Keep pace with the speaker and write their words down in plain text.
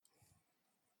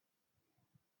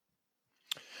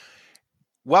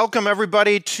Welcome,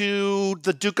 everybody, to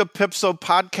the Duke of Pipso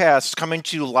podcast, coming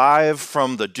to you live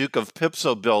from the Duke of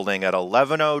Pipso building at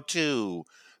 1102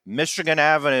 Michigan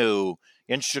Avenue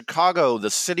in Chicago, the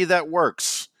city that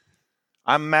works.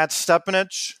 I'm Matt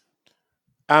Stepanich,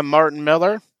 I'm Martin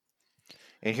Miller.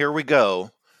 and here we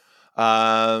go.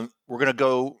 We're going to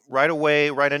go right away,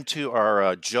 right into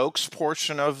our jokes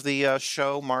portion of the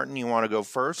show. Martin, you want to go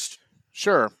first?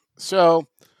 Sure. So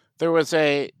there was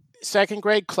a second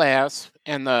grade class,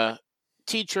 and the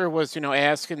teacher was,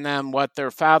 asking them what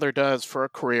their father does for a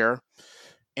career.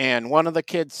 And one of the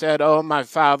kids said, "Oh, my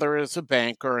father is a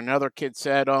banker." Another kid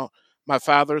said, "Oh, my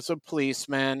father's a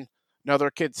policeman."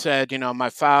 Another kid said, "My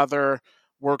father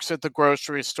works at the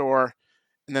grocery store."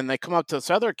 And then they come up to this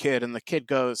other kid, and the kid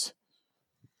goes,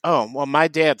 "Oh, well, my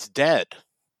dad's dead."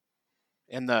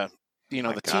 And My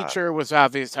the God. teacher was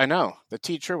obvious. I know the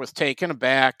teacher was taken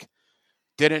aback,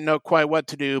 didn't know quite what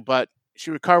to do, but she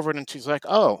recovered and she's like,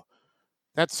 "Oh,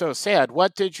 that's so sad.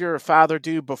 What did your father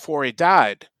do before he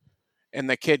died?" And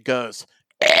the kid goes,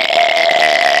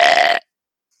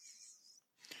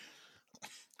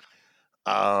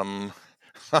 Um,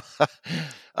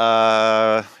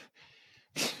 uh,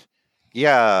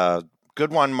 yeah,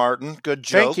 good one, Martin. Good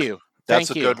 "Thank joke. you. That's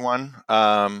Thank a you." good one.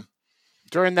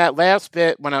 During that last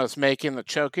bit, when I was making the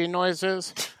choking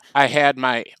noises, I had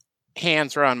my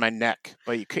hands around my neck,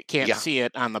 but you can't Yeah, see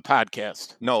it on the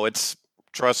podcast. no,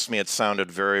 trust me, it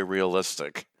sounded very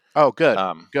realistic. Oh, good.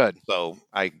 Um, Good. so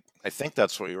I think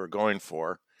that's what you were going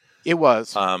for. It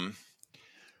was. Um,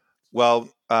 well,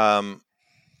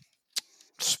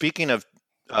 speaking of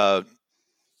uh,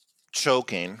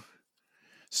 choking,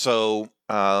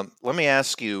 let me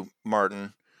ask you,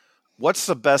 Martin, what's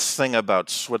the best thing about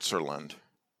Switzerland?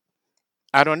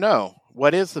 I don't know.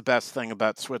 What is the best thing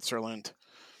about Switzerland?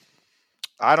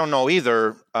 I don't know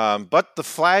either, but the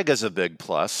flag is a big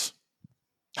plus.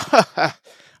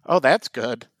 Oh, that's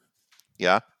good.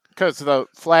 Yeah, Because the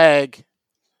flag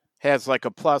has like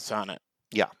a plus on it.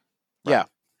 yeah, right, Yeah.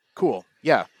 Cool.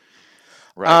 Yeah.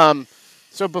 right. Um,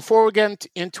 so before we get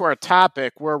into our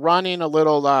topic, we're running a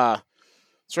little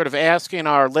sort of asking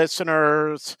our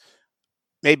listeners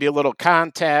maybe a little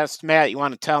contest. Matt, you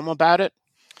want to tell them about it?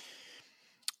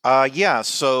 Yeah,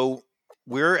 so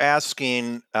we're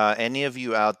asking any of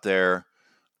you out there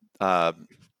uh,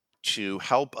 to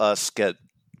help us get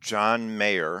John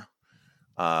Mayer,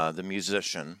 the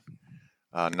musician,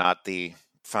 not the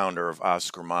founder of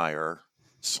Oscar Mayer's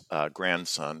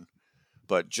grandson,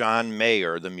 but John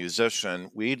Mayer, the musician.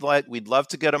 We'd love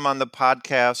to get him on the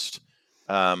podcast.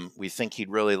 We think he'd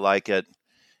really like it,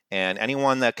 and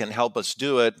anyone that can help us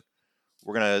do it,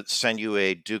 we're gonna send you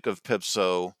a Duke of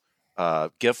Pipso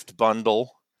gift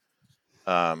bundle.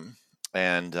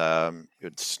 And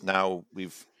it's now we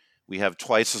have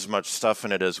twice as much stuff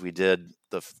in it as we did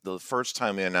the first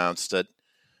time we announced it,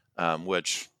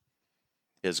 which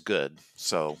is good.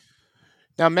 So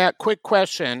Now, Matt, quick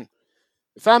question.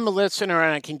 If I'm a listener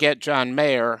and I can get John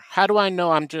Mayer, how do I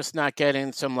know I'm just not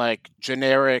getting some like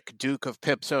generic Duke of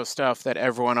Pipso stuff that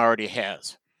everyone already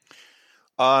has?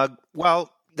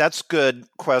 well, that's good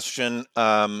question.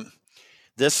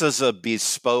 This is a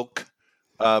bespoke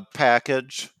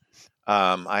package.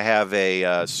 I have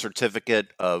a certificate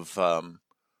of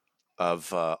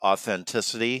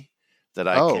authenticity that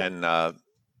Oh,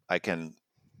 I can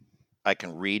I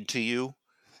can read to you,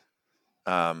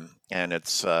 and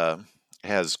it's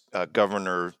has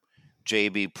Governor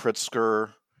J.B.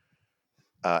 Pritzker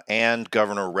and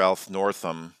Governor Ralph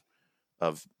Northam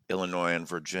of Illinois and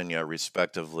Virginia,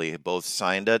 respectively, both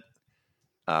signed it.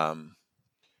 Um,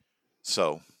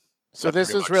 so so that this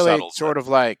pretty is much really settles it. sort of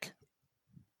like,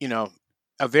 you know,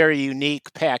 a very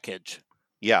unique package.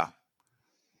 Yeah,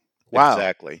 Wow.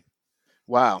 exactly.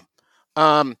 Wow.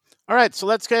 Um, all right, so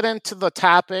let's get into the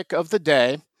topic of the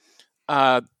day.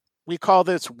 Uh, we call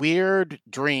this weird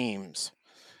dreams.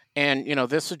 And,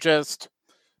 this is just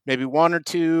maybe one or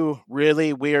two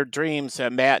really weird dreams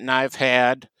that Matt and I've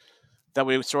had that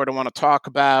we sort of want to talk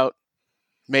about,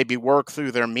 maybe work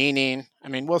through their meaning. I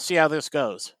mean, we'll see how this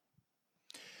goes.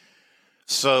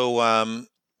 So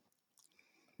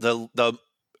the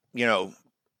you know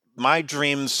my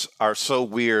dreams are so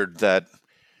weird that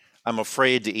I'm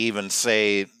afraid to even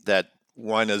say that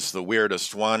one is the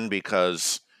weirdest one,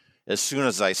 because as soon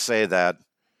as I say that,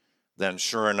 then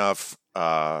sure enough,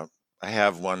 I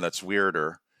have one that's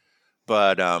weirder.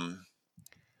 But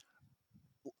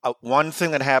one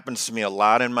thing that happens to me a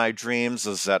lot in my dreams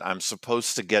is that I'm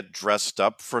supposed to get dressed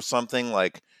up for something,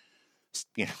 like,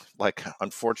 like,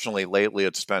 unfortunately lately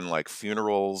it's been like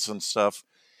funerals and stuff.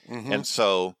 Hmm. And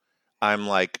so I'm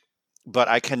like, but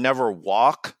I can never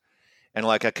walk. and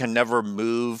like I can never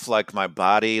move like my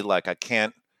body, like I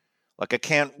can't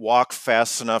walk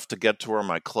fast enough to get to where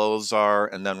my clothes are,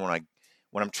 and then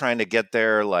when I'm trying to get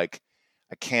there, like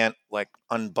I can't like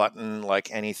unbutton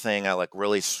like anything. I like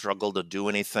really struggle to do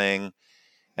anything,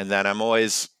 and then I'm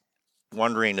always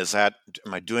wondering,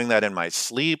 am I doing that in my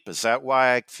sleep? Is that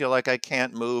why I feel like I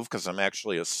can't move because I'm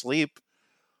actually asleep?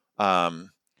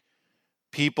 Um,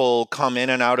 People come in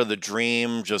and out of the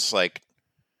dream just like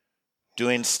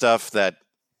doing stuff that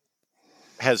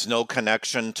has no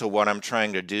connection to what I'm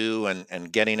trying to do,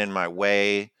 and getting in my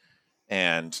way.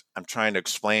 And I'm trying to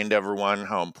explain to everyone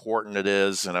how important it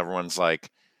is, and everyone's like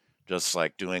just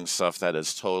like doing stuff that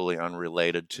is totally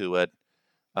unrelated to it.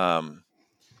 Um,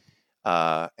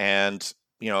 and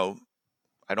I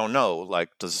don't know, like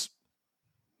that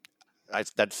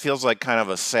feels like kind of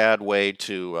a sad way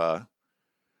to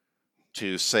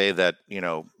say that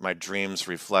my dreams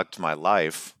reflect my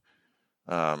life.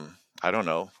 I don't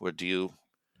know. What do you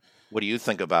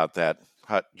think about that?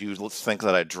 How, do you think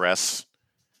that I dress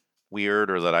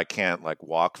weird or that I can't like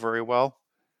walk very well?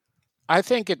 I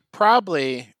think it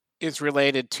probably is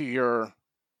related to your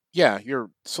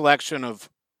selection of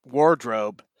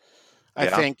wardrobe. I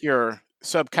Yeah. think your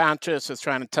subconscious is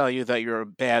trying to tell you that you're a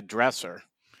bad dresser.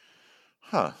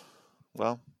 Huh.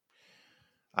 Well,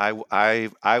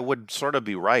 I would sort of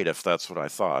be right if that's what I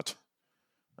thought.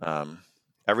 Um,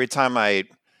 every time I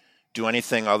do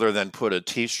anything other than put a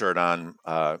T-shirt on,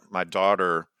 my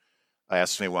daughter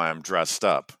asks me why I'm dressed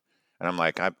up, and I'm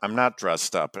like, I'm not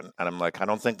dressed up, and I'm like, I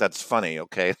don't think that's funny,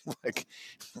 okay? Like,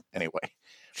 anyway.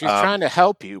 She's Um, trying to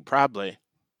help you probably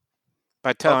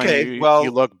by telling okay, you well,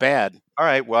 look bad. all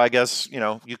right. Well, I guess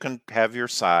you can have your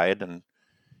side and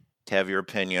have your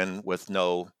opinion with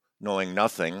knowing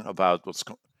nothing about what's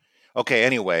going. Okay.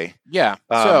 Anyway, Yeah.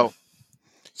 um, So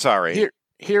sorry.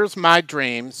 here's my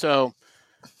dream. So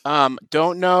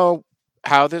don't know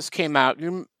how this came out.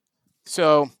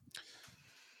 So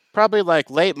probably like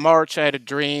late March, I had a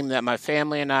dream that my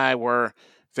family and I were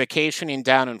vacationing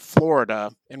down in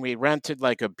Florida, and we rented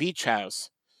like a beach house.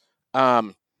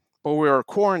 Um, but we were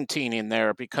quarantining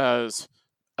there because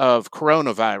of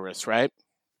coronavirus, right?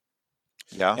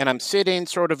 Yeah. And I'm sitting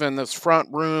sort of in this front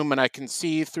room, and I can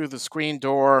see through the screen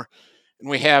door, and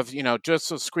we have just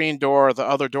the screen door, the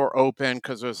other door open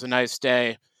because it was a nice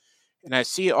day, and I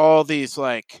see all these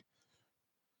like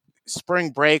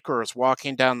spring breakers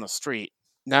walking down the street.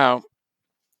 Now,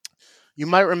 you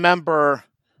might remember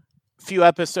a few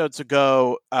episodes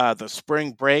ago, the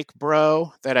spring break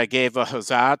bro that I gave a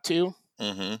huzzah to.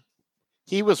 Mm-hmm.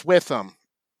 He was with them,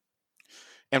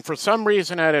 and for some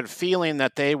reason, I had a feeling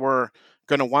that they were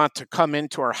going to want to come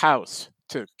into our house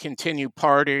to continue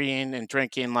partying and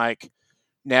drinking like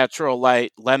natural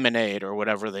light lemonade or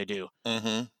whatever they do.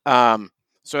 Mm-hmm. Um,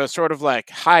 so it's sort of like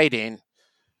hiding,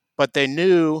 but they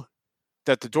knew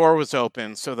that the door was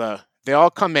open, so they all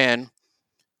come in,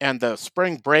 and the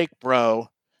spring break bro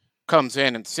comes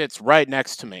in and sits right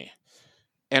next to me,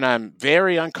 and I'm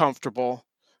very uncomfortable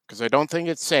because I don't think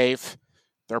it's safe.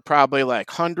 There are probably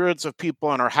like hundreds of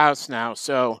people in our house now,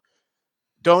 so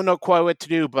don't know quite what to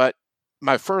do. But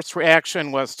my first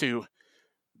reaction was to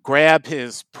grab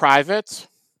his privates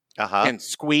Uh-huh. and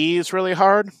squeeze really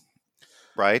hard.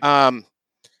 Right. Um,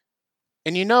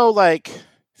 and like, have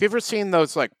you ever seen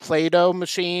those like Play-Doh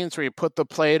machines where you put the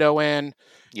Play-Doh in and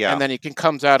Yeah. then it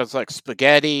comes out as like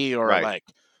spaghetti or Right. like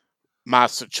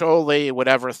masticholi,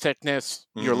 whatever thickness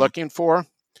you're Mm-hmm. looking for?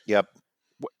 Yep.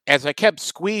 As I kept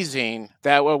squeezing,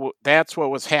 that's what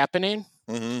was happening.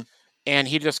 Mm-hmm. And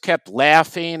he just kept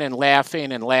laughing and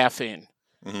laughing and laughing.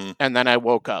 Mm-hmm. And then I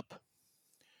woke up.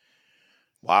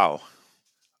 Wow.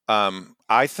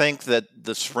 I think that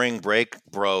the spring break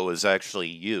bro is actually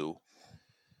you,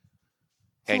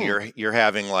 and Hmm. you're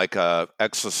having like a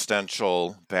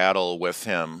existential battle with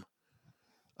him.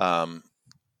 Um,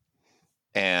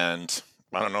 and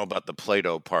I don't know about the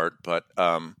Play-Doh part, but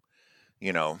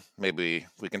maybe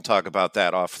we can talk about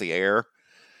that off the air.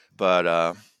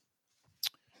 But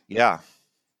yeah,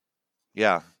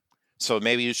 yeah. So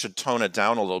maybe you should tone it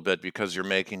down a little bit because you're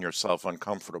making yourself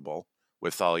uncomfortable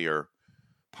with all your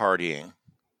partying.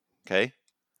 Okay.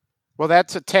 Well,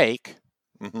 that's a take.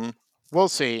 Mm-hmm. We'll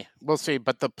see. We'll see.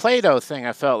 But the Play-Doh thing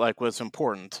I felt like was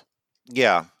important.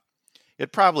 Yeah,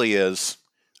 it probably is.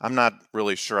 I'm not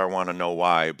really sure I want to know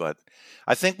why, but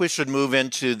I think we should move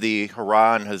into the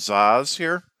hurrah and huzzahs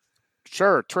here.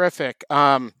 Sure, terrific.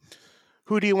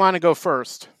 Who do you want to go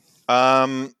first?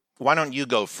 Why don't you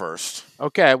go first?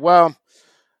 Okay, well,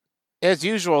 as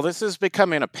usual, this is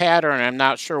becoming a pattern. I'm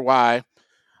not sure why.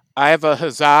 I have a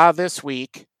huzzah this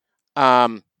week,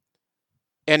 and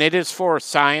it is for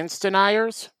science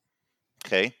deniers.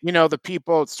 Okay. You know, the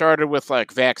people, it started with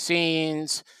like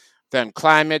vaccines, then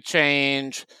climate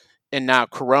change, and now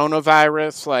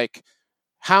coronavirus. Like,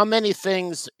 how many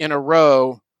things in a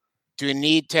row do you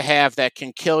need to have that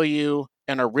can kill you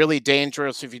and are really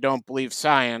dangerous if you don't believe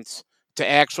science to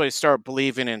actually start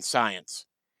believing in science?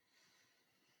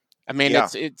 I mean, Yeah.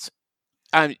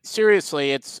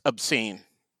 seriously, it's obscene.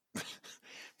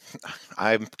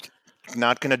 I'm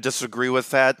not going to disagree with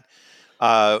that.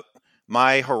 Uh,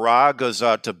 my hurrah goes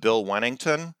out to Bill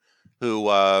Wennington, who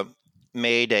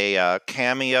made a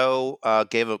cameo,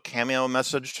 gave a cameo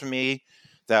message to me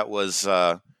that was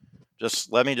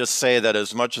just, let me just say that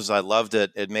as much as I loved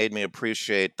it, it made me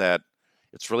appreciate that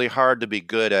it's really hard to be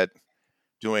good at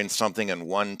doing something in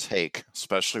one take,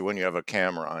 especially when you have a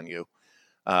camera on you.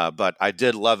 But I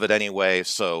did love it anyway.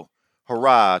 So,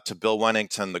 hurrah to Bill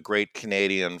Wennington, the great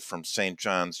Canadian from St.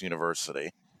 John's University.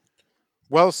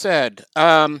 Well said.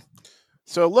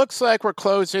 So it looks like we're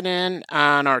closing in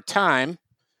on our time.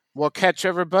 We'll catch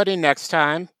everybody next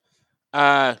time.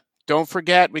 Uh, don't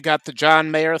forget, we got the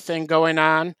John Mayer thing going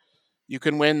on. You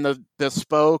can win the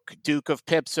bespoke Duke of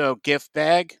Pipso gift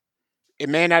bag. It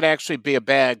may not actually be a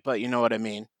bag, but you know what I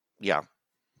mean. Yeah.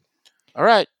 All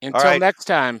right. All Until right. next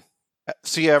time.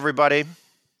 See you, everybody.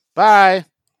 Bye.